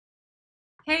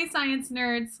Hey, science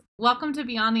nerds! Welcome to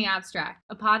Beyond the Abstract,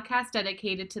 a podcast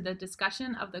dedicated to the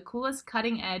discussion of the coolest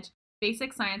cutting edge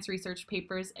basic science research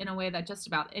papers in a way that just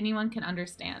about anyone can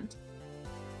understand.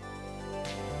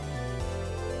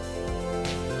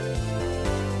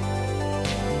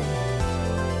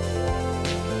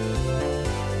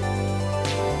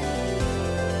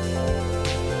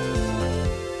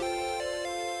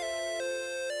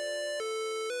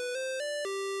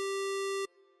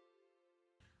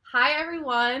 Hi,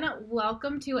 everyone.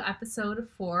 Welcome to episode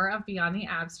 4 of Beyond the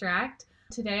Abstract.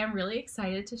 Today, I'm really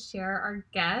excited to share our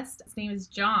guest. His name is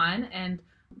John, and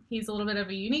he's a little bit of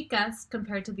a unique guest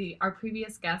compared to our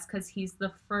previous guest because he's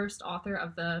the first author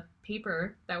of the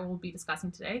paper that we'll be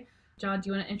discussing today. John, do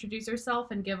you want to introduce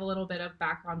yourself and give a little bit of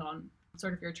background on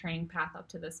sort of your training path up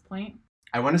to this point?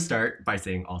 I want to start by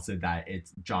saying also that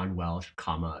it's John Welsh,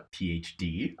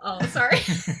 PhD. Oh, sorry.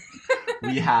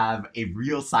 We have a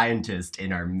real scientist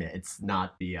in our midst,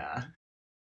 not the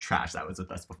trash that was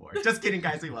with us before. Just kidding,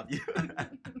 guys. We love you.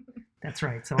 That's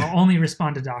right. So I'll only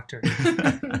respond to doctor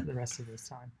the rest of this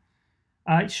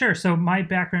time. Sure. So my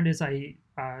background is I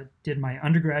did my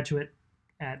undergraduate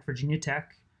at Virginia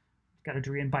Tech, got a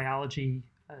degree in biology,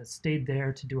 stayed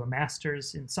there to do a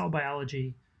master's in cell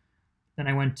biology. Then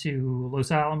I went to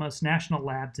Los Alamos National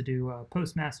Lab to do a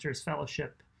postmaster's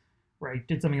fellowship, where I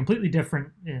did something completely different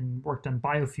and worked on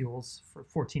biofuels for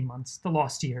 14 months, the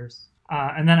lost years.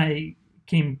 And then I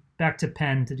came back to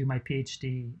Penn to do my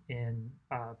PhD in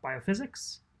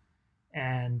biophysics.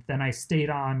 And then I stayed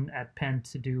on at Penn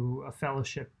to do a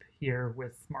fellowship here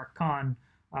with Mark Kahn,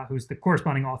 who's the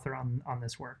corresponding author on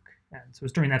this work. And so it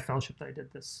was during that fellowship that I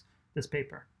did this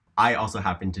paper. I also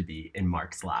happen to be in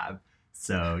Mark's lab.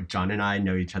 So John and I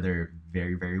know each other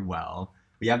very, very well.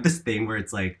 We have this thing where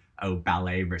it's like, oh,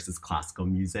 ballet versus classical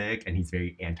music, and he's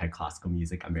very anti-classical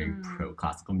music. I'm very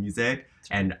pro-classical music.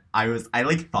 And I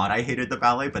thought I hated the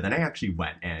ballet, but then I actually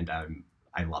went, and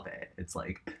I love it. It's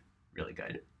like really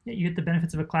good. Yeah, you get the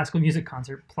benefits of a classical music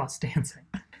concert plus dancing.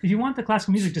 If you want the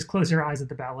classical music, just close your eyes at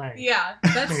the ballet. Yeah,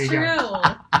 that's true.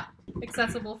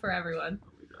 Accessible for everyone. Oh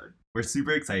my God. We're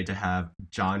super excited to have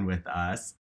John with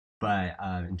us, but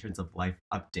in terms of life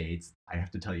updates, I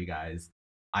have to tell you guys,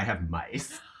 I have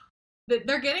mice.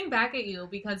 They're getting back at you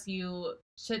because you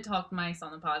shit-talked mice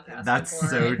on the podcast. That's before,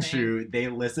 so true. They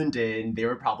listened in. They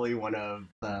were probably one of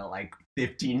the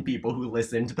 15 people who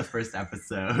listened to the first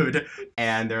episode.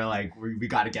 And they're like, we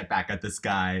got to get back at this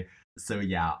guy. So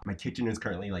yeah, my kitchen is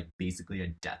currently basically a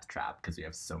death trap because we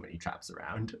have so many traps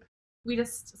around. We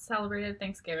just celebrated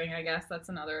Thanksgiving, I guess. That's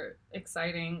another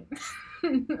exciting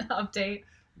update.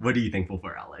 What are you thankful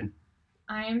for, Ellen?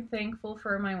 I am thankful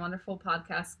for my wonderful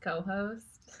podcast co-host.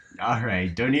 All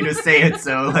right, don't need to say it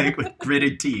so with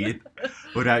gritted teeth.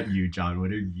 What about you, John?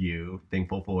 What are you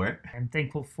thankful for? I'm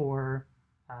thankful for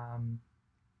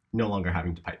no longer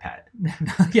having to pipette.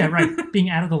 Yeah, right. Being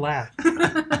out of the lab.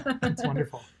 It's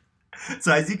wonderful.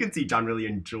 So as you can see, John really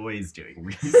enjoys doing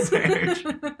research.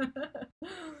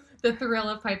 The thrill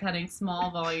of pipetting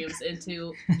small volumes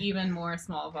into even more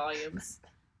small volumes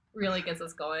really gets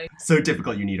us going. So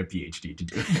difficult you need a PhD to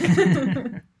do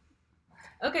it.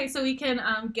 Okay, so we can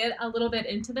get a little bit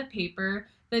into the paper.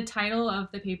 The title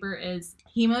of the paper is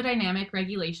Hemodynamic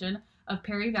Regulation of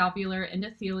Perivalvular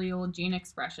Endothelial Gene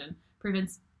Expression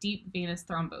Prevents Deep Venous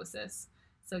Thrombosis.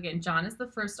 So again, John is the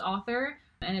first author,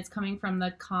 and it's coming from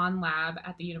the Kahn Lab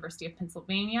at the University of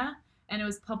Pennsylvania, and it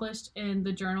was published in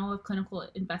the Journal of Clinical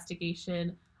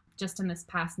Investigation just in this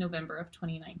past November of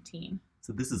 2019.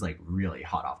 So this is really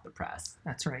hot off the press.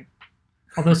 That's right.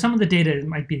 Although some of the data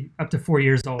might be up to 4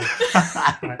 years old.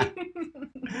 But...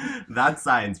 That's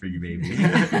science for you, baby.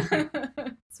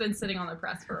 It's been sitting on the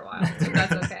press for a while, so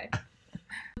that's okay.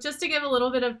 Just to give a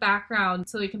little bit of background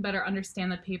so we can better understand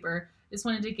the paper, just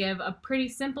wanted to give a pretty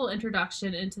simple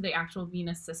introduction into the actual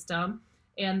venous system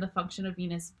and the function of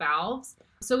venous valves.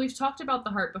 So we've talked about the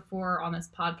heart before on this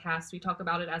podcast. We talk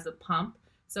about it as a pump.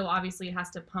 So obviously it has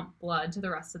to pump blood to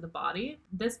the rest of the body.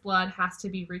 This blood has to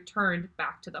be returned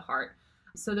back to the heart.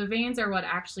 So the veins are what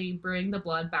actually bring the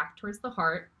blood back towards the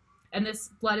heart. And this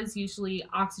blood is usually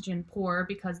oxygen poor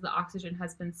because the oxygen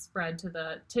has been spread to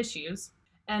the tissues.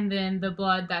 And then the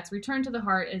blood that's returned to the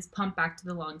heart is pumped back to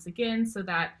the lungs again so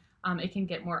that it can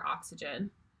get more oxygen.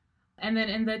 And then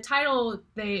in the title,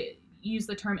 they use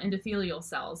the term endothelial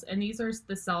cells. And these are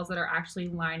the cells that are actually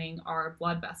lining our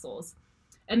blood vessels.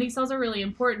 And these cells are really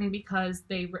important because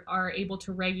they are able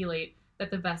to regulate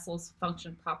that the vessels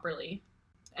function properly.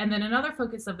 And then another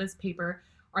focus of this paper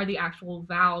are the actual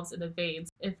valves in the veins.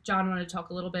 If John wanted to talk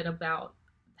a little bit about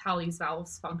how these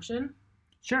valves function.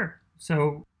 Sure.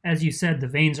 So as you said, the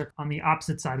veins are on the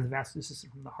opposite side of the vascular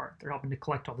system from the heart. They're helping to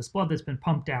collect all this blood that's been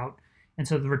pumped out. And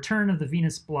so the return of the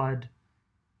venous blood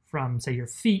from, say, your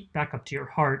feet back up to your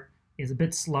heart is a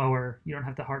bit slower. You don't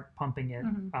have the heart pumping it.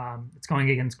 It's going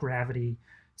against gravity.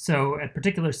 So at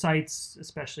particular sites,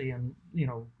 especially in,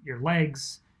 your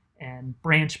legs and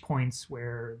branch points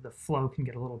where the flow can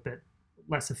get a little bit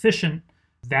less efficient,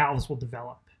 valves will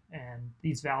develop. And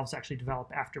these valves actually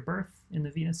develop after birth in the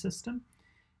venous system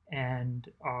and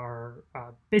are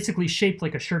basically shaped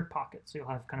like a shirt pocket. So you'll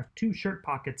have kind of two shirt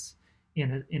pockets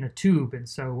in a tube. And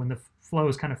so when the flow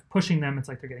is kind of pushing them, it's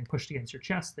like they're getting pushed against your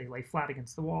chest. They lay flat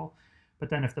against the wall. But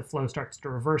then if the flow starts to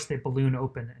reverse, they balloon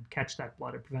open and catch that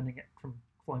blood and preventing it from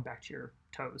flowing back to your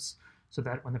toes, so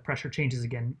that when the pressure changes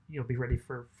again, you'll be ready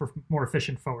for more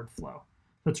efficient forward flow.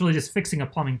 So it's really just fixing a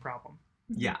plumbing problem.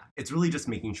 Yeah, it's really just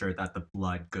making sure that the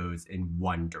blood goes in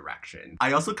one direction.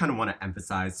 I also kind of want to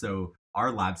emphasize, so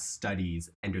our lab studies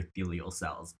endothelial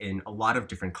cells in a lot of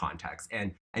different contexts.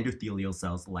 And endothelial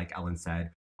cells, like Ellen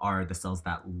said, are the cells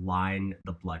that line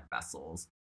the blood vessels.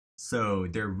 So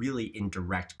they're really in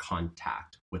direct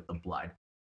contact with the blood.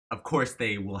 Of course,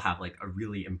 they will have like a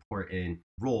really important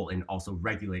role in also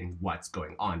regulating what's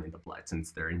going on in the blood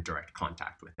since they're in direct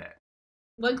contact with it.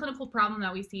 One clinical problem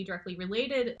that we see directly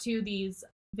related to these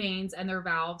veins and their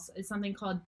valves is something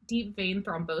called deep vein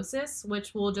thrombosis,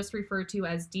 which we'll just refer to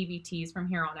as DVTs from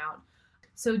here on out.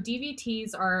 So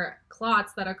DVTs are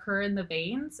clots that occur in the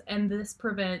veins, and this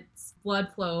prevents blood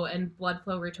flow and blood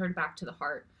flow return back to the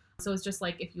heart. So it's just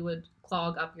like if you would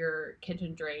clog up your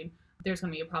kitchen drain, there's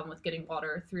going to be a problem with getting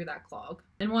water through that clog.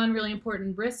 And one really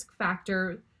important risk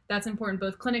factor that's important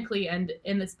both clinically and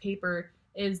in this paper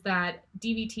is that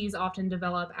DVTs often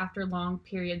develop after long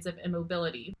periods of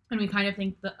immobility. And we kind of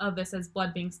think of this as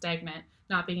blood being stagnant,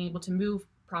 not being able to move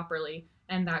properly,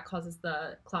 and that causes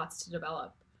the clots to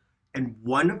develop. And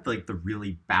one of like the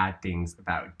really bad things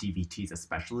about DVTs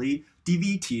especially,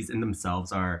 DVTs in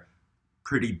themselves are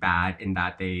pretty bad in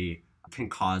that they can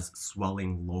cause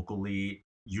swelling locally.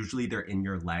 Usually they're in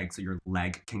your leg, so your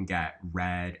leg can get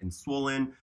red and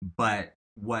swollen. But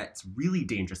what's really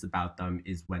dangerous about them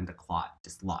is when the clot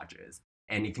dislodges.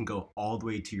 And it can go all the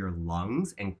way to your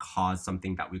lungs and cause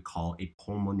something that we call a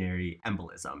pulmonary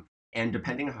embolism. And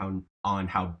depending on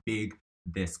how big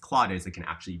this clot is, it can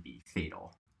actually be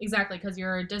fatal. Exactly, because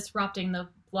you're disrupting the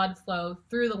blood flow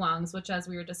through the lungs, which, as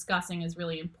we were discussing, is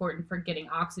really important for getting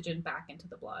oxygen back into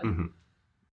the blood. Mm-hmm.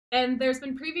 And there's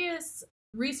been previous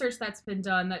research that's been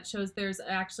done that shows there's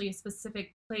actually a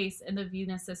specific place in the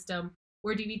venous system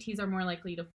where DVTs are more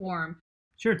likely to form.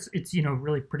 Sure, it's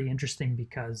really pretty interesting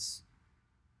because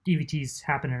DVTs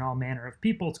happen in all manner of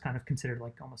people. It's kind of considered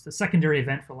like almost a secondary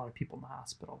event for a lot of people in the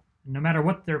hospital. And no matter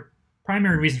what their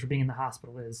primary reason for being in the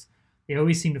hospital is, they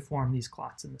always seem to form these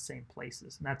clots in the same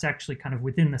places. And that's actually kind of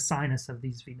within the sinus of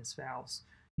these venous valves,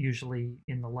 usually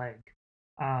in the leg.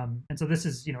 And so this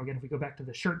is, again, if we go back to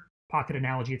the shirt pocket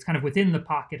analogy, it's kind of within the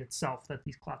pocket itself that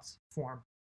these clots form,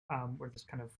 where there's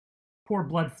kind of poor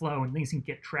blood flow and things can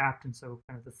get trapped. And so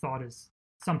kind of the thought is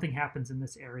something happens in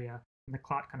this area and the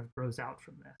clot kind of grows out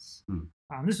from this.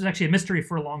 This was actually a mystery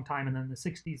for a long time. And then in the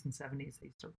 60s and 70s,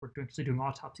 they were actually doing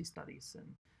autopsy studies and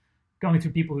going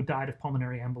through people who died of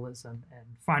pulmonary embolism and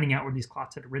finding out where these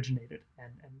clots had originated.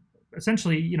 And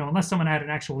essentially, unless someone had an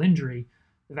actual injury,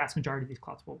 the vast majority of these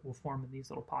clots will form in these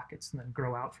little pockets and then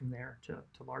grow out from there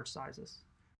to large sizes.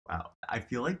 Wow. I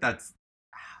feel like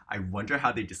I wonder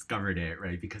how they discovered it,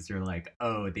 right? Because you're like,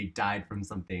 oh, they died from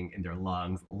something in their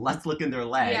lungs. Let's look in their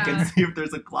leg and see if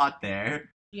there's a clot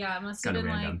there. Yeah, it must have been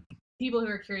random. Like people who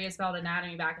are curious about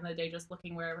anatomy back in the day just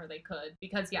looking wherever they could.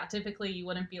 Because, typically you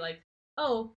wouldn't be like,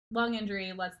 oh, lung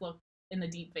injury, let's look in the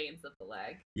deep veins of the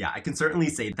leg. Yeah, I can certainly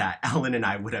say that Ellen and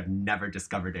I would have never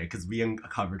discovered it because we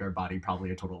uncovered our body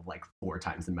probably a total of like 4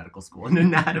 times in medical school in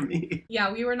anatomy.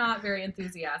 Yeah, we were not very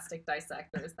enthusiastic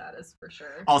dissectors, that is for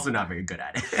sure. Also not very good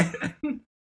at it.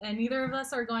 And neither of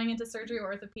us are going into surgery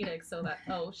or orthopedics, so that,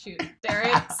 oh shoot,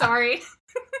 Derek, sorry.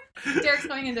 Derek's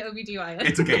going into OBGYN.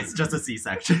 It's okay, it's just a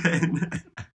C-section.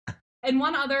 And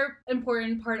one other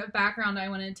important part of background I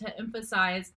wanted to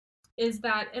emphasize is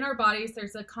that in our bodies,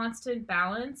 there's a constant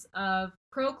balance of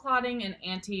pro-clotting and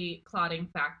anti-clotting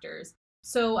factors.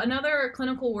 So another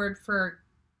clinical word for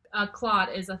a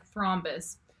clot is a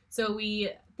thrombus. So we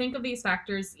think of these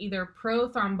factors either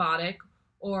pro-thrombotic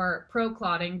or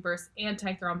pro-clotting versus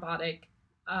anti-thrombotic,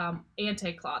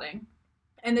 anti-clotting.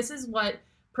 And this is what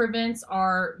prevents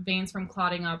our veins from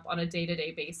clotting up on a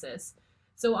day-to-day basis.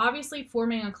 So obviously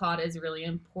forming a clot is really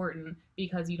important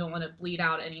because you don't want to bleed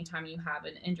out anytime you have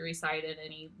an injury site and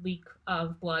any leak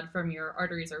of blood from your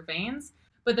arteries or veins.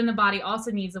 But then the body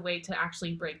also needs a way to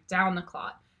actually break down the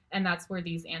clot. And that's where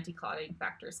these anti-clotting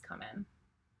factors come in.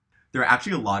 There are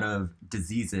actually a lot of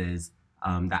diseases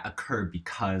that occur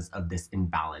because of this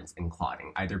imbalance in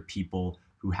clotting. Either people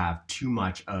who have too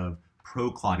much of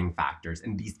pro-clotting factors,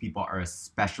 and these people are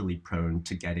especially prone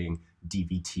to getting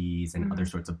DVTs and other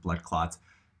sorts of blood clots,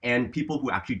 and people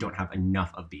who actually don't have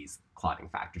enough of these clotting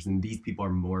factors. And these people are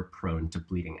more prone to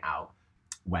bleeding out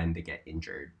when they get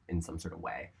injured in some sort of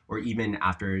way, or even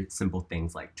after simple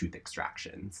things like tooth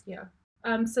extractions. Yeah.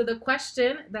 So the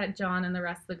question that John and the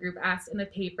rest of the group asked in the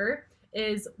paper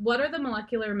is, what are the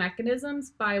molecular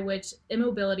mechanisms by which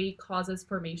immobility causes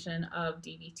formation of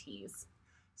DVTs?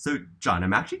 So, John,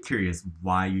 I'm actually curious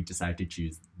why you decided to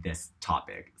choose this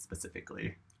topic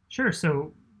specifically. Sure.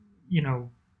 So,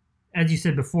 as you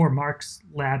said before, Mark's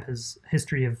lab has a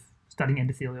history of studying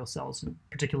endothelial cells, and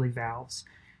particularly valves.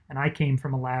 And I came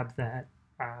from a lab that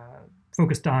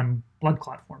focused on blood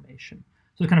clot formation.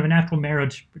 So it's kind of a natural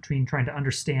marriage between trying to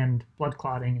understand blood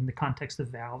clotting in the context of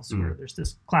valves, where there's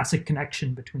this classic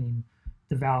connection between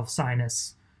the valve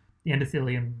sinus, the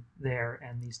endothelium there,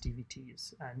 and these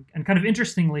DVTs. And kind of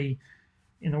interestingly,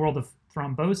 in the world of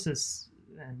thrombosis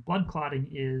and blood clotting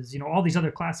is, all these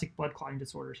other classic blood clotting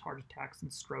disorders, heart attacks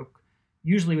and stroke,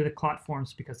 usually the clot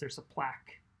forms because there's a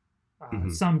plaque,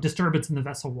 some disturbance in the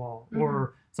vessel wall,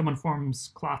 or someone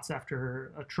forms clots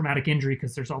after a traumatic injury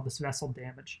because there's all this vessel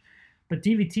damage. But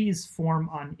DVTs form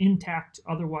on intact,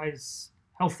 otherwise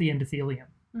healthy endothelium.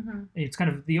 It's kind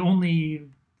of the only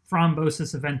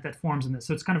thrombosis event that forms in this.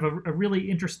 So it's kind of a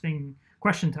really interesting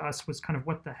question to us, was kind of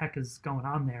what the heck is going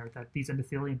on there, that these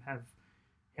endothelium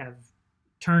have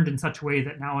turned in such a way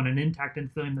that now on an intact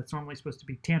endothelium that's normally supposed to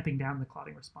be tamping down the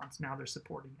clotting response, now they're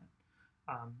supporting it.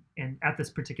 And at this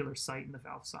particular site in the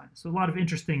valve sinus. So a lot of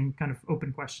interesting kind of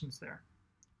open questions there.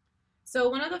 So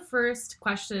one of the first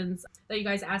questions that you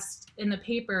guys asked in the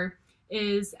paper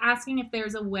is asking if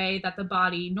there's a way that the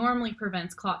body normally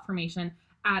prevents clot formation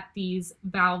at these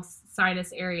valve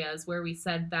sinus areas where we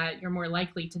said that you're more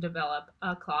likely to develop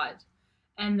a clot.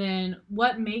 And then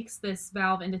what makes this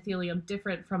valve endothelium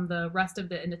different from the rest of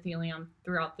the endothelium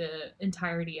throughout the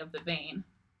entirety of the vein?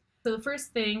 So the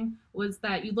first thing was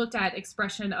that you looked at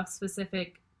expression of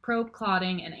specific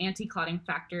pro-clotting and anti-clotting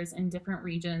factors in different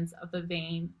regions of the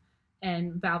vein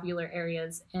and valvular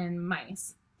areas in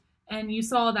mice. And you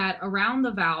saw that around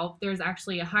the valve, there's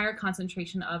actually a higher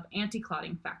concentration of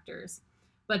anti-clotting factors.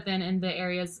 But then in the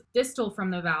areas distal from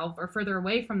the valve or further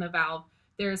away from the valve,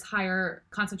 there's higher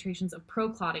concentrations of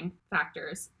pro-clotting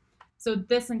factors. So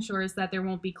this ensures that there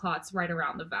won't be clots right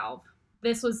around the valve.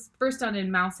 This was first done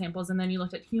in mouse samples, and then you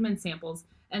looked at human samples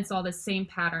and saw the same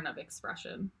pattern of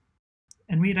expression.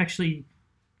 And we had actually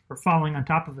were following on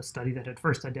top of a study that had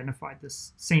first identified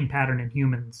this same pattern in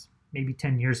humans maybe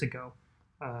 10 years ago,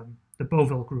 the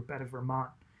Beauville group out of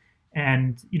Vermont.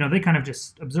 And, they kind of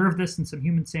just observed this in some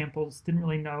human samples, didn't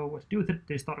really know what to do with it.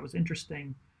 They just thought it was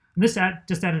interesting. And this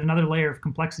just added another layer of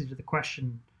complexity to the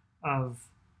question of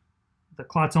the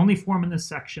clots only form in this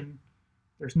section.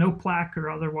 There's no plaque or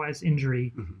otherwise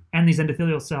injury. And these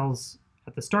endothelial cells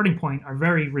at the starting point are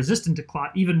very resistant to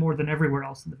clot, even more than everywhere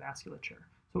else in the vasculature.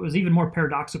 So it was even more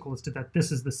paradoxical as to that this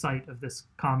is the site of this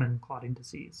common clotting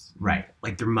disease. Right.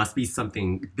 Like there must be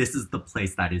something, this is the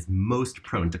place that is most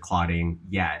prone to clotting,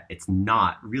 yet it's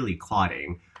not really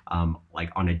clotting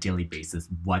like on a daily basis.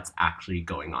 What's actually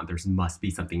going on? There must be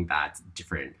something that's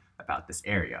different about this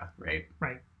area, right?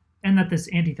 Right. And that this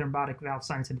antithrombotic valve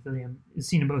sinus endothelium is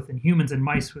seen in both in humans and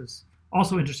mice was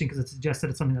also interesting because it suggests that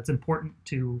it's something that's important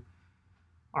to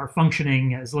our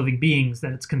functioning as living beings,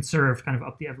 that it's conserved kind of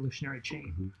up the evolutionary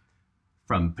chain.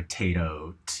 From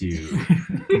potato to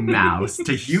mouse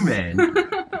to human.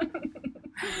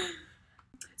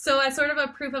 So as sort of a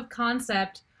proof of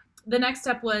concept, the next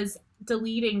step was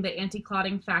deleting the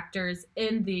anti-clotting factors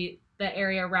in the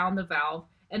area around the valve.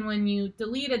 And when you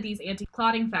deleted these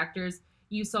anti-clotting factors,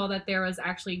 you saw that there was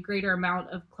actually a greater amount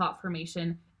of clot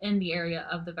formation in the area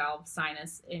of the valve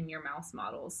sinus in your mouse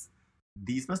models.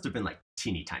 These must have been like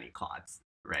teeny tiny clots,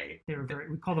 right? They were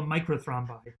we call them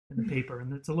microthrombi in the paper,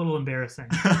 and it's a little embarrassing.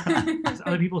 As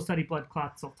other people study blood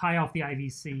clots, they'll tie off the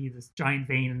IVC, this giant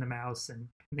vein in the mouse, and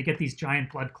they get these giant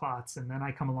blood clots, and then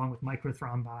I come along with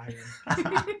microthrombi.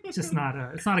 And it's just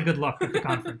it's not a good look at the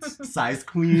conference. Size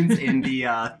queens in the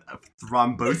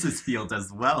thrombosis field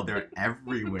as well. They're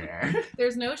everywhere.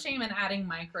 There's no shame in adding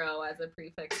micro as a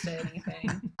prefix to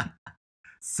anything.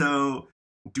 So,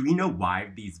 do we know why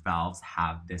these valves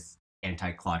have this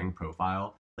anti-clotting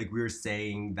profile? Like we were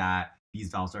saying that these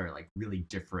valves are like really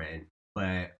different,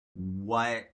 but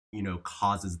what,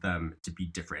 causes them to be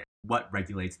different? What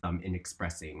regulates them in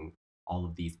expressing all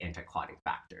of these anti-clotting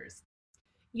factors?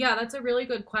 Yeah, that's a really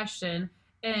good question.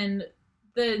 And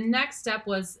the next step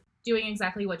was doing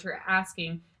exactly what you're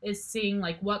asking, is seeing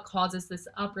like what causes this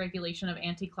upregulation of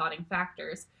anti-clotting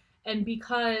factors. And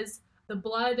because the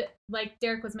blood, like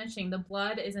Derek was mentioning, the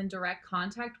blood is in direct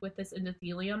contact with this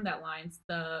endothelium that lines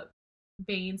the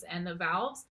veins and the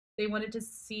valves, they wanted to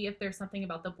see if there's something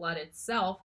about the blood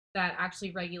itself that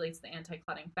actually regulates the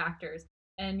anti-clotting factors.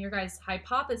 And your guys'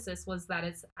 hypothesis was that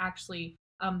it's actually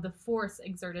the force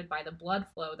exerted by the blood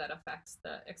flow that affects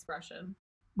the expression.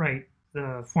 Right.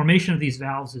 The formation of these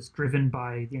valves is driven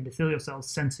by the endothelial cells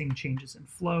sensing changes in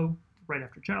flow right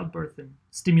after childbirth and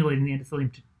stimulating the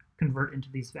endothelium to convert into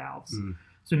these valves.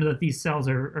 So we know that these cells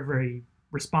are very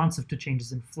responsive to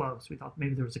changes in flow. So we thought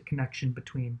maybe there was a connection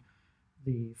between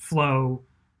the flow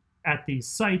at these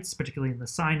sites, particularly in the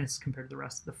sinus, compared to the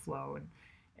rest of the flow.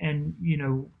 And you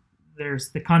know,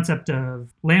 there's the concept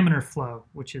of laminar flow,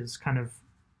 which is kind of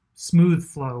smooth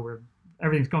flow where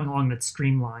everything's going along and it's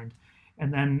streamlined.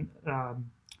 And then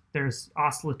there's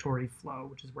oscillatory flow,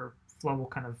 which is where flow will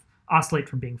kind of oscillate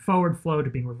from being forward flow to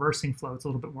being reversing flow. It's a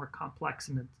little bit more complex,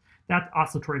 and that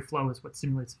oscillatory flow is what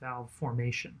stimulates valve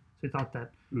formation. So we thought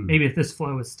that maybe if this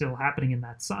flow is still happening in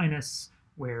that sinus,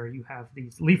 where you have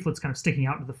these leaflets kind of sticking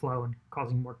out into the flow and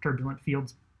causing more turbulent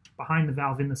fields behind the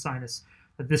valve in the sinus,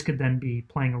 that this could then be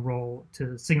playing a role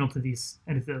to signal to these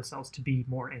endothelial cells to be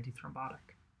more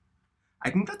antithrombotic.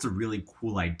 I think that's a really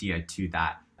cool idea too,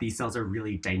 that these cells are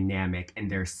really dynamic and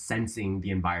they're sensing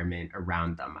the environment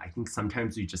around them. I think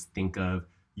sometimes we just think of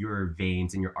your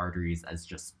veins and your arteries as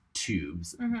just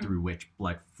tubes through which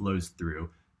blood flows through,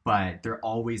 but they're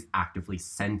always actively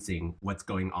sensing what's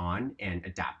going on and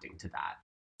adapting to that.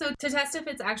 So to test if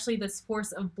it's actually this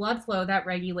force of blood flow that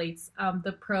regulates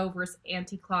the pro versus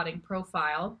anti-clotting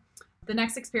profile, the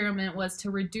next experiment was to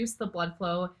reduce the blood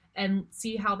flow and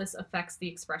see how this affects the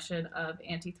expression of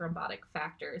antithrombotic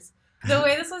factors. The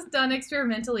way this was done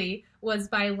experimentally was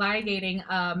by ligating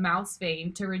a mouse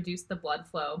vein to reduce the blood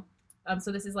flow.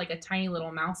 So this is like a tiny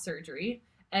little mouse surgery.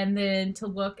 And then to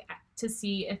look to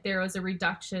see if there was a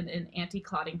reduction in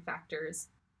anti-clotting factors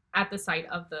at the site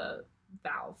of the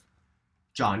valve.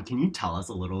 John, can you tell us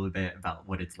a little bit about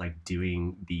what it's like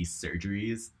doing these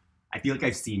surgeries? I feel like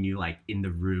I've seen you like in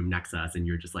the room next to us and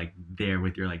you're just like there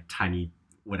with your like tiny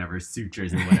whatever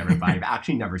sutures and whatever, but I've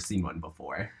actually never seen one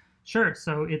before. Sure.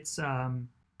 So it's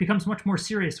becomes much more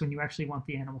serious when you actually want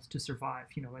the animals to survive.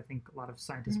 You know, I think a lot of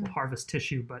scientists will harvest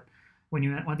tissue, but when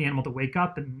you want the animal to wake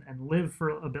up and live for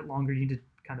a bit longer, you need to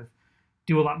kind of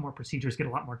do a lot more procedures, get a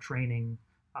lot more training.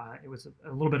 It was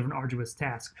a little bit of an arduous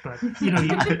task, but you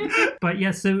know, but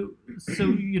yeah, so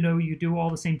you know, you do all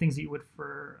the same things that you would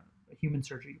for a human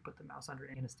surgery. You put the mouse under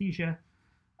anesthesia.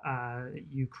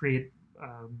 You create,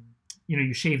 you know,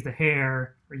 you shave the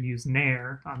hair or use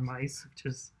Nair on mice, which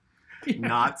is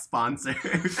not sponsored.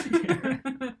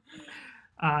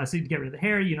 So you get rid of the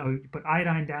hair, you know, you put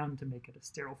iodine down to make it a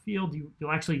sterile field.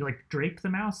 You'll actually like drape the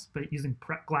mouse, but using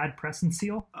Glad Press and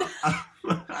Seal.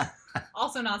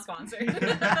 Also not sponsored.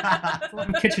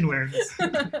 Kitchenware.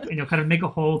 And you'll kind of make a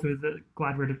hole through the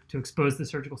Gladware to expose the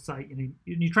surgical site.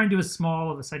 You try and do as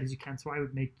small of a site as you can. So I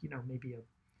would make, you know, maybe a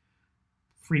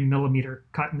 3 millimeter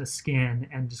cut in the skin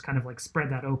and just kind of like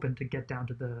spread that open to get down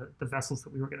to the vessels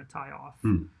that we were going to tie off.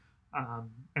 And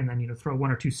then, you know, throw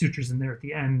 1 or 2 sutures in there at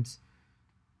the end.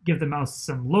 Give the mouse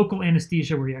some local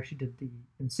anesthesia where you actually did the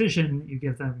incision. You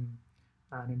give them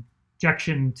an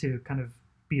injection to kind of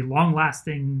be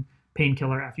long-lasting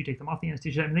painkiller after you take them off the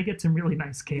anesthesia, and they get some really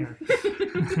nice care.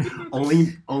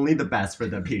 only the best for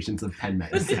the patients of Penn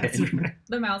Medicine. That's right.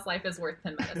 The mouse life is worth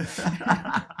Penn Medicine.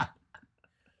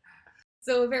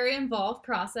 So a very involved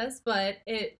process, but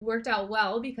it worked out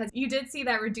well because you did see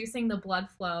that reducing the blood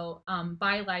flow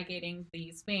by ligating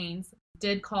these veins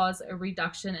did cause a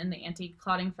reduction in the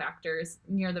anti-clotting factors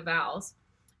near the valves.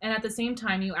 And at the same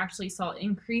time, you actually saw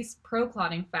increased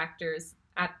pro-clotting factors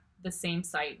at the same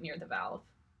site near the valve.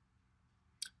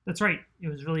 That's right. It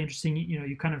was really interesting. You know,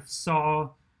 you kind of saw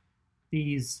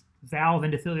these valve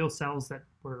endothelial cells that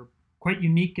were quite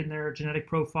unique in their genetic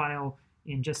profile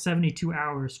in just 72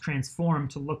 hours transform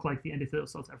to look like the endothelial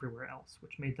cells everywhere else,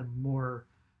 which made them more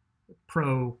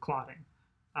pro-clotting.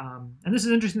 And this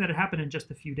is interesting that it happened in just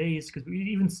a few days because we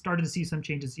even started to see some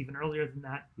changes even earlier than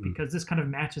that because this kind of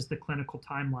matches the clinical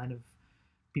timeline of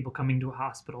people coming to a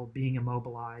hospital, being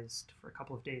immobilized for a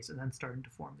couple of days, and then starting to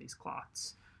form these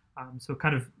clots. So it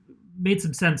kind of made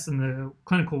some sense in the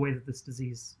clinical way that this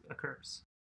disease occurs.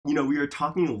 You know, we were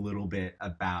talking a little bit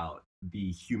about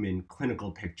the human clinical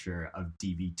picture of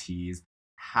DVTs.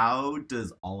 How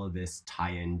does all of this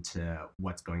tie into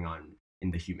what's going on in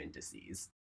the human disease?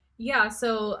 Yeah,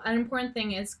 so an important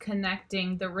thing is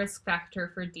connecting the risk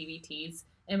factor for DVTs,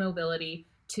 immobility,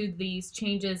 to these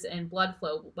changes in blood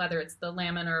flow, whether it's the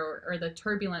laminar or the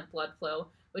turbulent blood flow,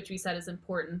 which we said is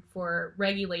important for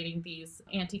regulating these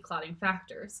anti clotting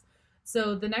factors.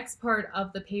 So the next part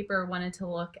of the paper wanted to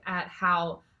look at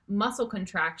how muscle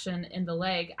contraction in the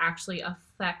leg actually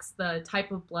affects the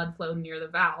type of blood flow near the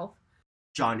valve.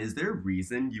 John, is there a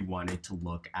reason you wanted to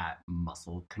look at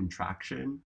muscle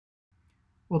contraction?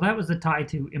 Well, that was the tie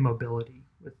to immobility,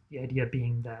 with the idea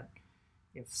being that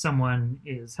if someone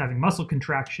is having muscle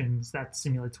contractions, that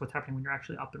simulates what's happening when you're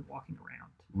actually up and walking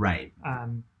around. Right.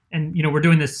 And we're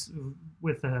doing this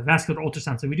with a vascular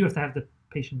ultrasound, so we do have to have the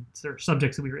patients or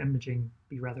subjects that we were imaging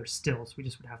be rather still. So we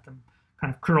just would have them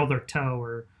kind of curl their toe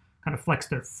or kind of flex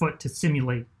their foot to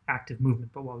simulate active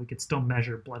movement, but while we could still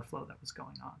measure blood flow that was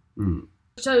going on. Mm.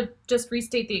 So just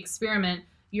restate the experiment.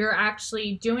 You're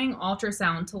actually doing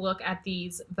ultrasound to look at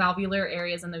these valvular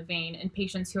areas in the vein in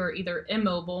patients who are either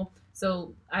immobile,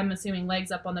 so I'm assuming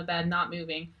legs up on the bed, not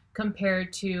moving,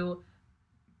 compared to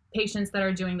patients that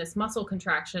are doing this muscle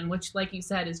contraction, which, like you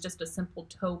said, is just a simple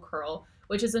toe curl,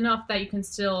 which is enough that you can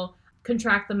still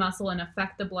contract the muscle and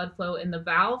affect the blood flow in the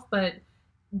valve, but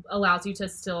allows you to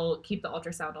still keep the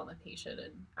ultrasound on the patient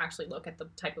and actually look at the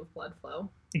type of blood flow.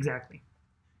 Exactly.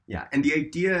 Yeah, and the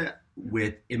idea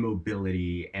with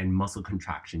immobility and muscle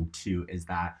contraction too is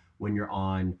that when you're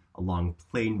on a long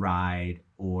plane ride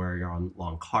or you're on a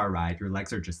long car ride, your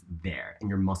legs are just there and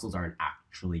your muscles aren't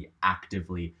actually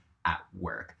actively at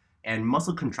work. And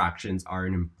muscle contractions are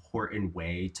an important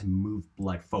way to move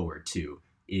blood forward too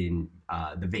in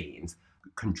the veins.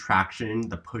 Contraction,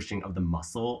 the pushing of the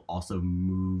muscle, also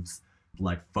moves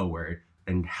blood forward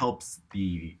and helps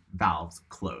the valves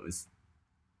close.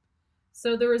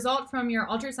 So the result from your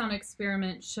ultrasound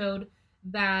experiment showed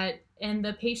that in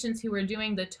the patients who were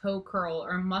doing the toe curl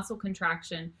or muscle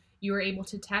contraction, you were able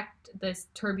to detect this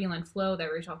turbulent flow that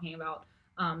we were talking about,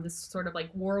 this sort of like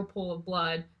whirlpool of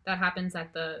blood that happens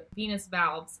at the venous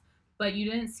valves, but you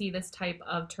didn't see this type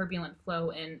of turbulent flow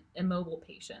in immobile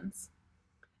patients.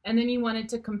 And then you wanted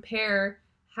to compare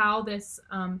how this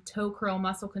toe curl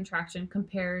muscle contraction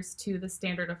compares to the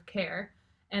standard of care.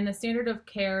 And the standard of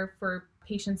care for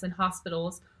patients in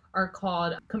hospitals are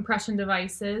called compression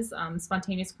devices,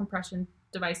 spontaneous compression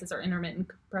devices, or intermittent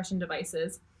compression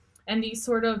devices. And these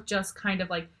sort of just kind of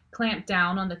like clamp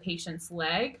down on the patient's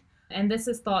leg. And this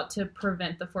is thought to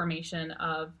prevent the formation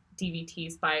of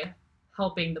DVTs by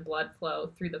helping the blood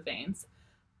flow through the veins.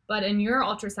 But in your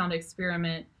ultrasound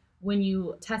experiment, when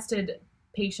you tested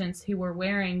patients who were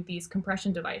wearing these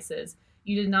compression devices,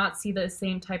 you did not see the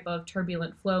same type of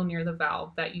turbulent flow near the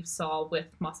valve that you saw with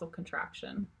muscle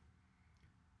contraction.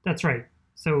 That's right.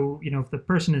 So, if the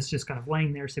person is just kind of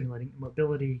laying there simulating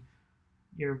immobility,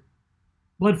 your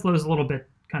blood flow is a little bit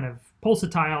kind of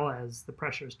pulsatile as the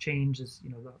pressures change, as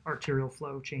the arterial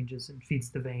flow changes and feeds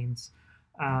the veins.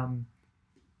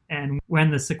 And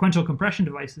when the sequential compression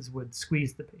devices would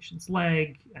squeeze the patient's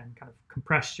leg and kind of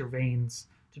compress your veins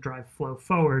to drive flow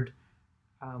forward,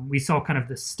 we saw kind of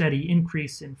this steady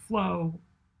increase in flow,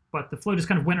 but the flow just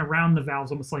kind of went around the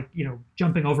valves, almost like,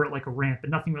 jumping over it like a ramp,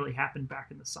 and nothing really happened back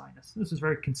in the sinus. This was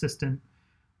very consistent.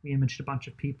 We imaged a bunch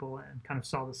of people and kind of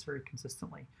saw this very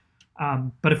consistently.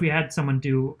 But if we had someone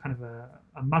do kind of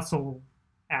a muscle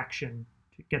action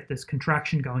to get this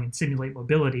contraction going and simulate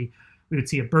mobility, we would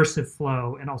see a burst of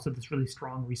flow and also this really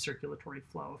strong recirculatory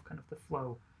flow of kind of the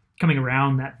flow coming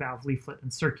around that valve leaflet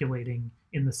and circulating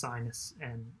in the sinus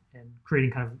and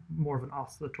creating kind of more of an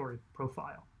oscillatory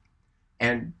profile.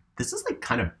 And this is like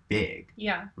kind of big,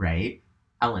 Yeah. right?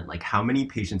 Ellen, like how many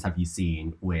patients have you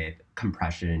seen with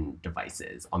compression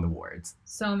devices on the wards?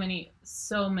 So many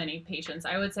patients.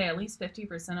 I would say at least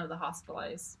 50% of the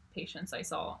hospitalized patients I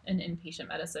saw in inpatient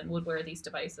medicine would wear these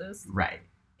devices. Right.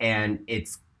 And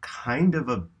it's kind of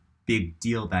a big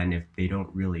deal then if they don't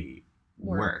really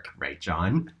work, right,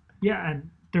 John? Yeah, and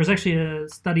there's actually a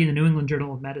study in the New England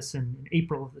Journal of Medicine in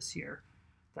April of this year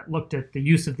that looked at the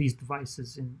use of these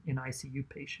devices in ICU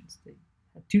patients. They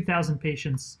had 2,000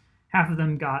 patients. Half of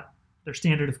them got their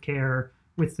standard of care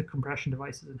with the compression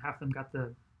devices, and half of them got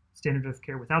the standard of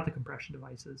care without the compression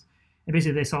devices. And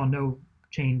basically, they saw no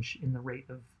change in the rate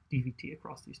of DVT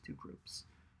across these two groups.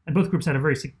 And both groups had a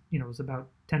very, it was about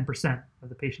 10% of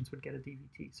the patients would get a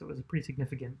DVT. So it was a pretty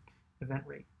significant event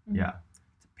rate. Yeah.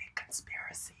 It's a big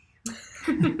conspiracy.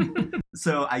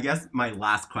 So I guess my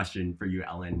last question for you,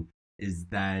 Ellen, is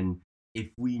then if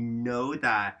we know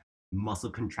that muscle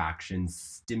contraction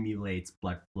stimulates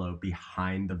blood flow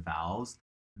behind the valves,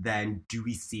 then do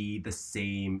we see the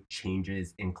same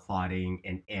changes in clotting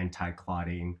and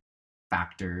anti-clotting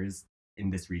factors in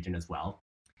this region as well?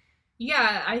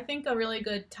 Yeah, I think a really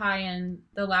good tie-in,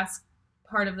 the last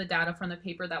part of the data from the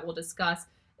paper that we'll discuss,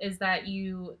 is that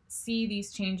you see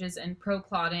these changes in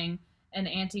pro-clotting and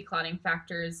anti-clotting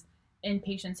factors in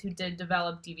patients who did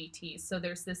develop DVTs. So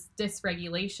there's this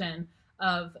dysregulation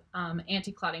of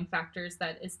anti-clotting factors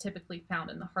that is typically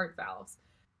found in the heart valves.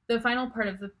 The final part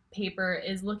of the paper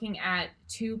is looking at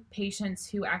 2 patients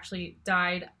who actually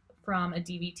died from a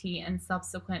DVT and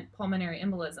subsequent pulmonary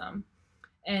embolism.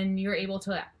 And you're able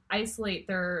to isolate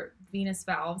their venous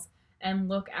valves and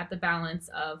look at the balance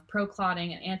of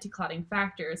pro-clotting and anti-clotting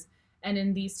factors. And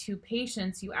in these 2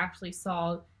 patients, you actually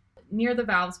saw near the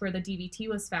valves where the DVT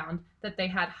was found that they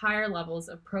had higher levels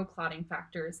of pro-clotting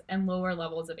factors and lower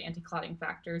levels of anti-clotting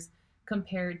factors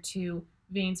compared to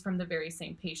veins from the very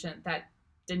same patient that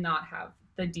did not have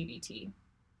the DVT.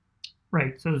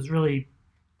 Right. So it's really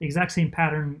the exact same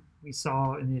pattern we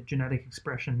saw in the genetic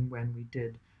expression when we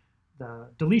did the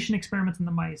deletion experiments in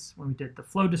the mice. When we did the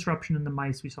flow disruption in the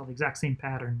mice, we saw the exact same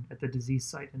pattern at the disease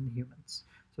site in the humans.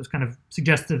 So it's kind of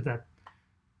suggestive that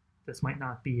this might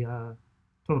not be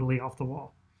totally off the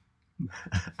wall.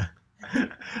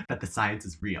 That the science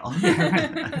is real. Yeah,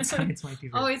 right. Science might be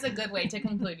real. Always a good way to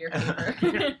conclude your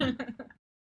paper.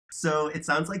 So it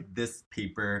sounds like this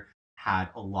paper had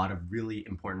a lot of really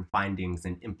important findings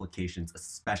and implications,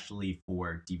 especially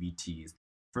for DVTs.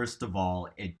 First of all,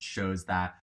 it shows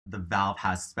that the valve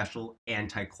has special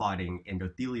anti-clotting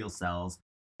endothelial cells,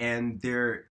 and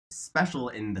they're special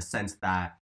in the sense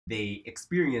that they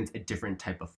experience a different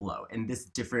type of flow. And this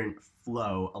different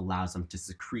flow allows them to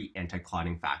secrete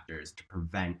anti-clotting factors to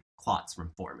prevent clots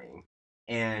from forming.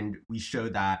 And we show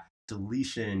that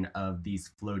deletion of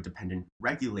these flow-dependent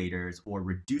regulators or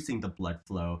reducing the blood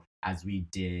flow, as we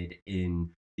did in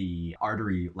the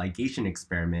artery ligation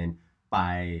experiment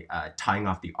by tying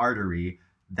off the artery,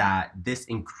 that this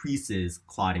increases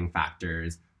clotting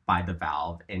factors by the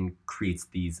valve and creates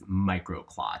these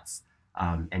microclots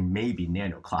and maybe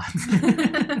nanoclots.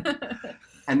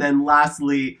 And then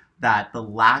lastly, that the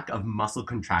lack of muscle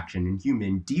contraction in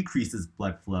human decreases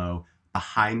blood flow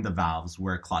behind the valves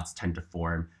where clots tend to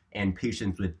form, and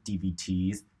patients with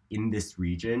DVTs in this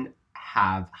region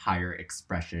have higher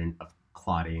expression of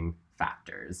clotting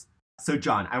factors. So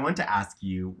John, I want to ask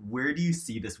you, where do you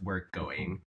see this work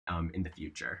going in the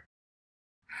future?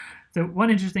 So one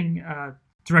interesting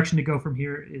direction to go from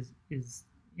here is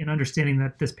in understanding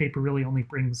that this paper really only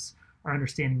brings our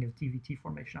understanding of DVT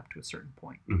formation up to a certain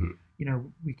point. Mm-hmm. You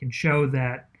know, we can show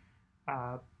that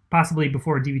possibly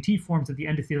before a DVT forms, that the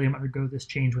endothelium undergo this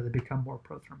change where they become more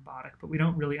prothrombotic, but we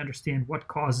don't really understand what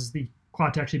causes the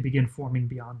clot to actually begin forming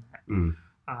beyond that. Mm.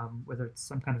 Whether it's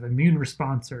some kind of immune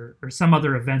response or some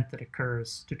other event that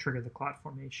occurs to trigger the clot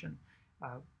formation,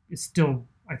 is still,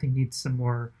 I think, needs some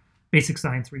more basic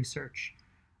science research.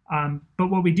 But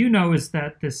what we do know is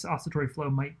that this oscillatory flow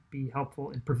might be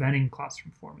helpful in preventing clots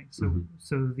from forming.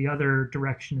 So the other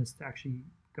direction is to actually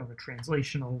go in a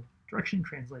translational direction,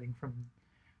 translating from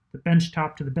the bench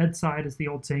top to the bedside, as the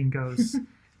old saying goes,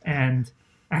 and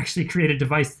actually create a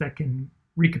device that can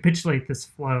recapitulate this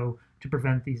flow to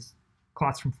prevent these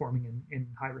clots from forming in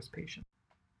high-risk patients.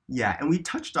 Yeah, and we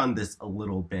touched on this a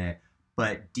little bit,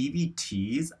 but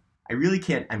DVTs, I really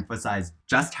can't emphasize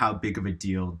just how big of a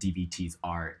deal DVTs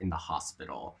are in the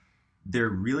hospital. They're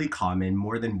really common.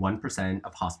 More than 1%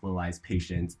 of hospitalized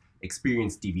patients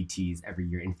experience DVTs every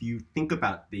year. And if you think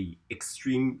about the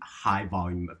extreme high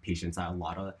volume of patients that a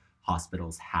lot of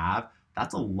hospitals have,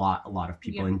 that's a lot of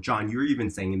people. Yeah. And John, you were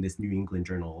even saying in this New England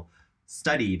Journal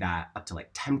study that up to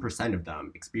like 10% of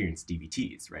them experience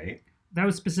DVTs, right? That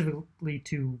was specifically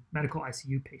to medical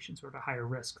ICU patients who are at a higher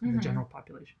risk than the general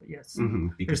population. But yes,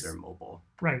 because they're mobile.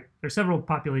 Right. There's several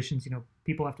populations,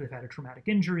 people after they've had a traumatic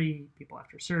injury, people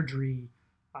after surgery,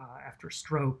 after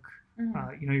stroke.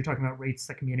 You're talking about rates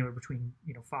that can be anywhere between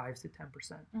 5 to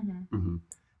 10%.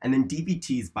 And then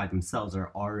DVTs by themselves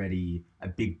are already a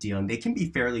big deal, and they can be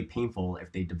fairly painful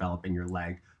if they develop in your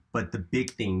leg. But the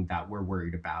big thing that we're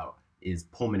worried about is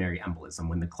pulmonary embolism,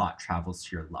 when the clot travels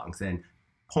to your lungs. And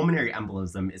pulmonary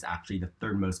embolism is actually the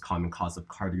third most common cause of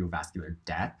cardiovascular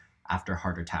death after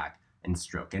heart attack and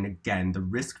stroke. And again, the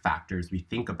risk factors we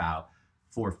think about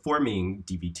for forming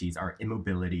DVTs are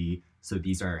immobility. So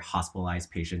these are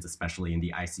hospitalized patients, especially in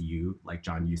the ICU, like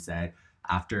John, you said,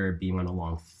 after being on a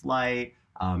long flight,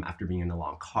 after being in a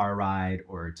long car ride,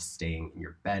 or just staying in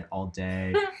your bed all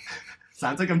day.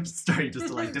 Sounds like I'm starting just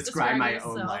to like describe my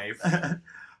own life.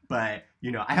 But,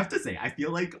 I have to say, I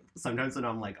feel like sometimes when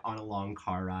I'm like on a long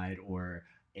car ride or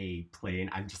a plane,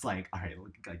 I'm just like, all right,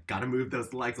 like, gotta move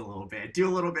those legs a little bit. Do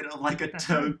a little bit of like a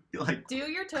toe, like Do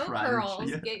your toe crunch. curls.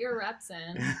 Yeah. Get your reps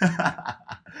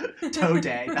in. Toe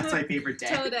day. That's my favorite day.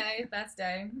 Toe day. Best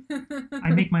day. I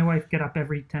make my wife get up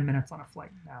every 10 minutes on a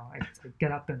flight now. I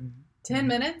get up and 10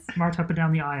 minutes? march up and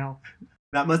down the aisle.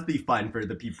 That must be fun for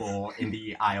the people in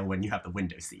the aisle when you have the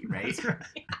window seat, right? That's right.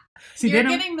 See, You're they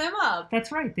don't, getting them up.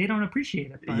 that's right. They don't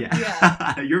appreciate it. But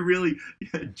Yeah. You're really,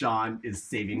 John is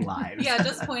saving lives. Yeah,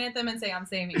 just point at them and say, I'm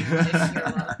saving your life. You're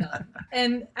welcome.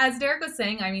 And as Derek was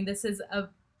saying, I mean, this is a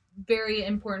very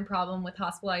important problem with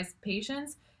hospitalized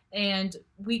patients. And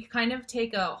we kind of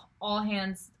take a all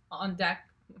hands on deck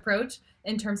approach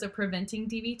in terms of preventing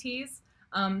DVTs.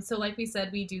 So like we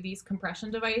said, we do these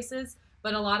compression devices,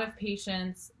 but a lot of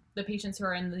patients, the patients who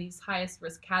are in these highest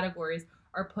risk categories,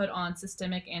 are put on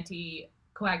systemic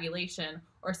anticoagulation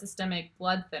or systemic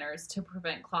blood thinners to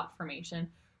prevent clot formation,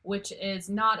 which is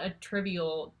not a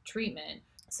trivial treatment.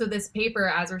 So this paper,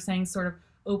 as we're saying, sort of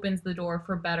opens the door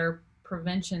for better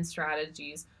prevention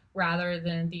strategies rather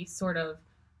than these sort of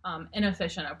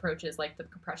inefficient approaches like the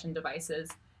compression devices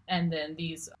and then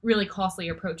these really costly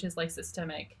approaches like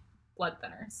systemic blood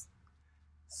thinners.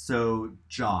 So,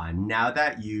 John, now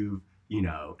that you've,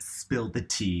 spilled the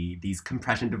tea, these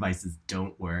compression devices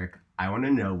don't work, I want to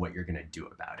know what you're going to do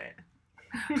about it.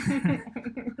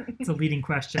 It's a leading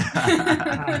question.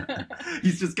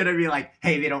 He's just going to be like,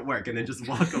 hey, they don't work, and then just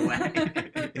walk away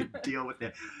and deal with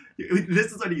it.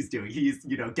 This is what he's doing. He's,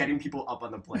 getting people up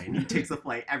on the plane. He takes a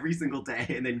flight every single day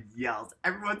and then yells,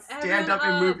 everyone stand up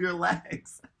and move your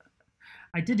legs.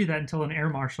 I did do that until an air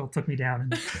marshal took me down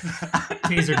and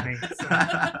tasered me. So.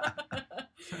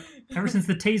 Ever since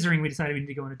the tasering, we decided we need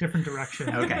to go in a different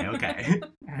direction. Okay.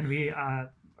 And we,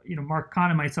 Mark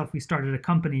Kahn and myself, we started a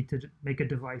company to make a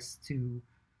device to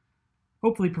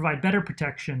hopefully provide better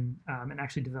protection and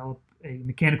actually develop a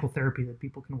mechanical therapy that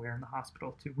people can wear in the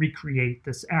hospital to recreate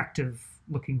this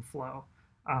active-looking flow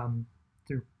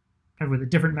through kind of with a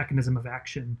different mechanism of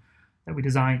action that we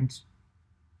designed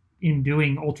in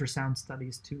doing ultrasound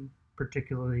studies to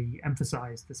particularly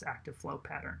emphasize this active flow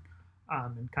pattern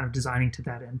and kind of designing to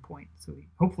that endpoint. So we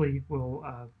hopefully will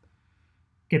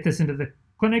get this into the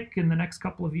clinic in the next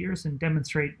couple of years and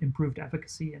demonstrate improved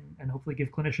efficacy and hopefully give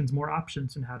clinicians more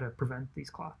options in how to prevent these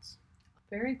clots.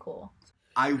 Very cool.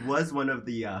 I was one of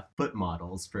the foot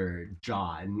models for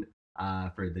John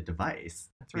for the device.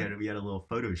 That's right. We had a little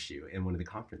photo shoot in one of the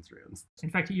conference rooms. In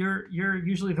fact, you're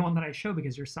usually the one that I show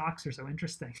because your socks are so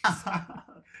interesting.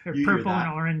 They're You hear purple and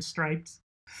that? orange stripes.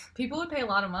 People would pay a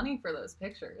lot of money for those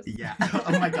pictures. Yeah.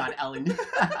 Oh my God, Ellen.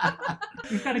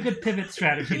 We've got a good pivot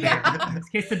strategy there. Yeah. In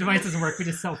case the device doesn't work, we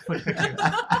just sell foot pictures.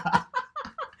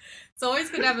 It's always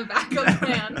good to have a backup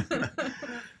plan.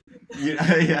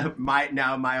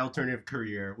 My alternative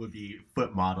career would be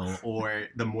foot model or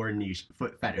the more niche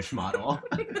foot fetish model.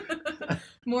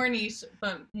 More niche,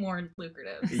 but more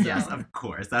lucrative. So. Yes, of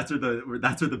course. That's where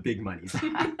the big money's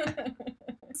at.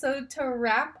 So to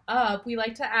wrap up, we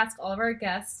like to ask all of our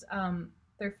guests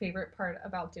their favorite part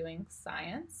about doing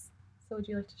science. So would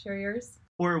you like to share yours?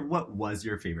 Or what was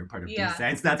your favorite part of doing Yeah,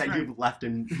 science now that that's right. you've left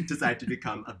and decided to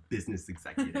become a business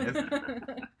executive?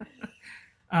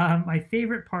 My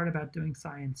favorite part about doing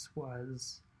science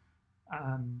was,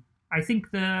 I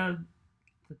think the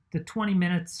 20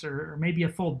 minutes or maybe a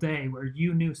full day where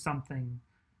you knew something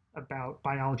about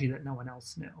biology that no one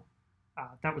else knew.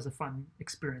 That was a fun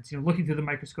experience. Looking through the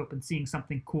microscope and seeing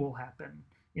something cool happen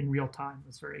in real time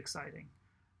was very exciting.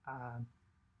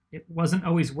 It wasn't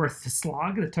always worth the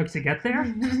slog that it took to get there.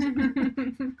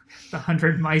 The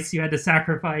 100 mice you had to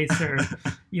sacrifice, or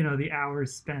the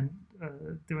hours spent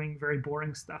doing very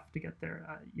boring stuff to get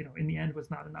there. In the end,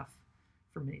 was not enough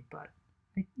for me. But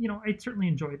I certainly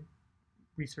enjoyed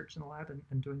research in the lab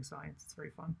and doing science. It's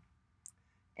very fun.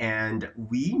 And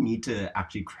we need to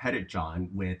actually credit John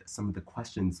with some of the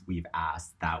questions we've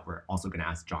asked that we're also going to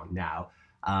ask John now.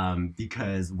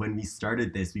 Because when we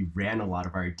started this, we ran a lot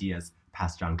of our ideas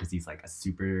past John because he's like a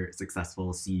super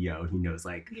successful CEO. He knows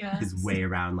his way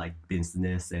around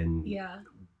business and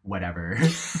whatever.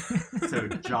 So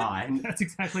John. That's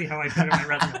exactly how I put it in my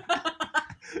resume.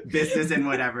 Business and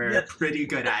whatever, pretty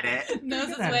good at it. Knows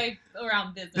his way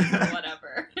around business or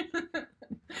whatever.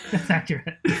 That's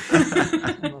accurate.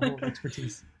 Level of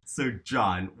expertise. So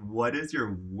John, what is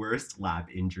your worst lab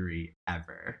injury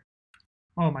ever?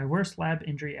 Oh, my worst lab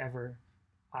injury ever.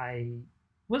 It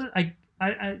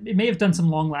may have done some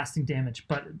long-lasting damage,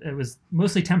 but it was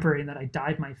mostly temporary in that I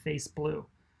dyed my face blue.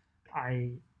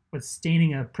 I was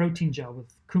staining a protein gel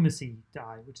with Kumasi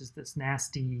dye, which is this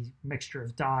nasty mixture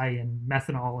of dye and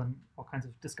methanol and all kinds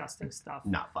of disgusting stuff.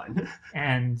 Not fun.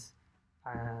 And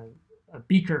a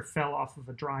beaker fell off of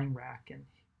a drying rack and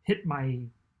hit my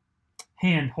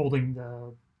hand holding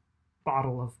the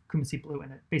bottle of Kumasi Blue,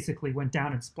 and it basically went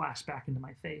down and splashed back into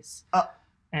my face.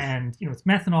 And, it's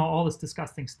methanol, all this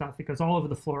disgusting stuff. It goes all over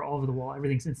the floor, all over the wall.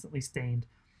 Everything's instantly stained.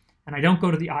 And I don't go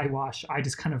to the eye wash. I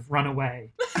just kind of run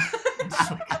away.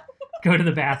 Just go to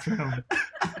the bathroom.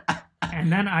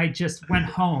 And then I just went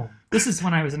home. This is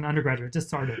when I was an undergraduate, just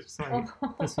started. So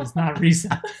this was not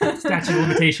recent. Statute of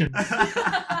limitations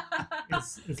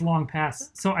is long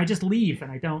past. So I just leave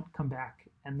and I don't come back.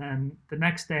 And then the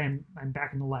next day I'm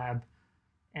back in the lab,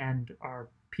 and our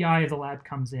PI of the lab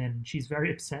comes in, and she's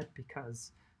very upset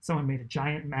because someone made a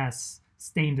giant mess,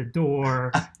 stained a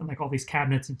door, and all these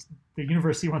cabinets, and the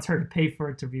university wants her to pay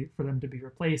for them to be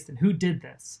replaced. And who did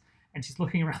this? And she's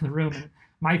looking around the room, and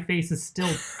my face is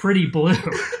still pretty blue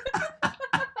at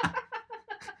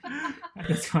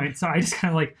this point. So I just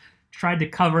kind of tried to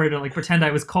cover it or pretend I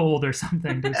was cold or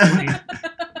something to explain.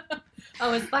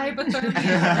 Oh, it's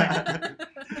hypothermia.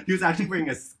 He was actually wearing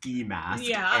a ski mask.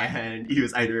 Yeah. And he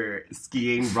was either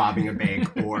skiing, robbing a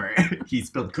bank, or he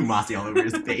spilled Kumasi all over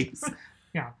his face.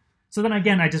 Yeah. So then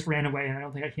again, I just ran away, and I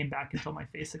don't think I came back until my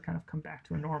face had kind of come back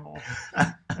to a normal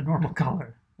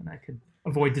color, and I could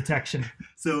avoid detection.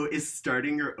 So is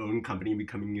starting your own company and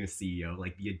becoming a CEO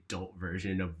the adult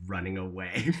version of running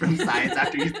away from science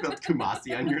after you spilled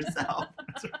Kumasi on yourself?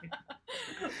 That's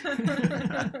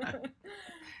right.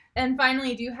 And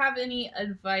finally, do you have any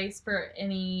advice for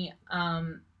any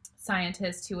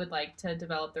scientists who would like to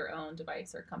develop their own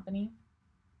device or company?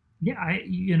 Yeah,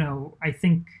 I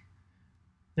think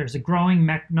there's a growing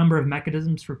number of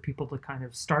mechanisms for people to kind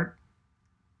of start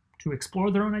to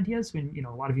explore their own ideas. When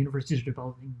a lot of universities are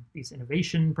developing these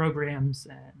innovation programs,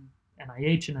 and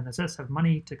NIH and NSS have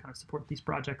money to kind of support these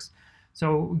projects.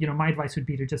 So my advice would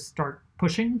be to just start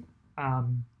pushing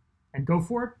and go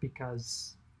for it,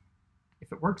 because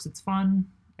if it works, it's fun,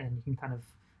 and you can kind of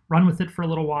run with it for a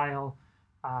little while,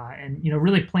 and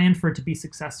really plan for it to be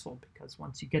successful. Because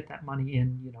once you get that money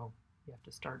in, you have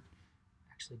to start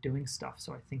actually doing stuff.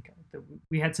 So I think that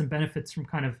we had some benefits from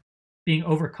kind of being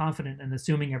overconfident and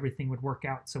assuming everything would work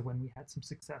out. So when we had some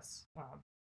success,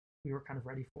 we were kind of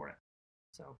ready for it.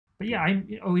 So, but yeah, I'm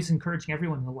always encouraging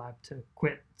everyone in the lab to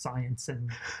quit science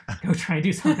and go try and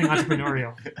do something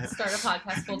entrepreneurial. Start a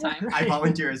podcast full time. I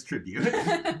volunteer as tribute.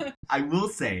 I will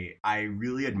say, I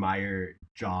really admire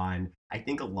John. I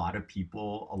think a lot of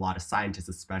people, a lot of scientists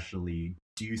especially,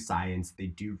 do science, they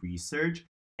do research.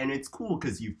 And it's cool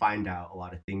because you find out a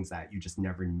lot of things that you just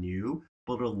never knew,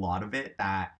 but a lot of it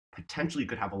that potentially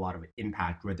could have a lot of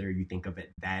impact, whether you think of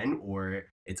it then or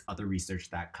it's other research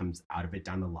that comes out of it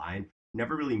down the line,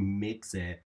 never really makes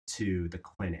it to the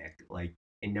clinic.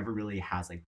 It never really has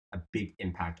a big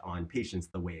impact on patients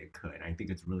the way it could. And I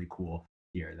think it's really cool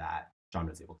here that John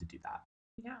was able to do that.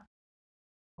 Yeah.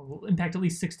 We'll impact at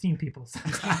least 16 people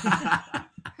sometime.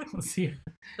 We'll see.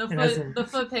 The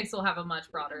foot pics will have a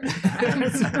much broader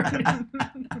impact.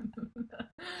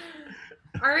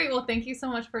 All right. Well, thank you so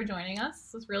much for joining us.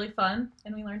 This was really fun,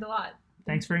 and we learned a lot.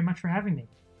 Thanks very much for having me.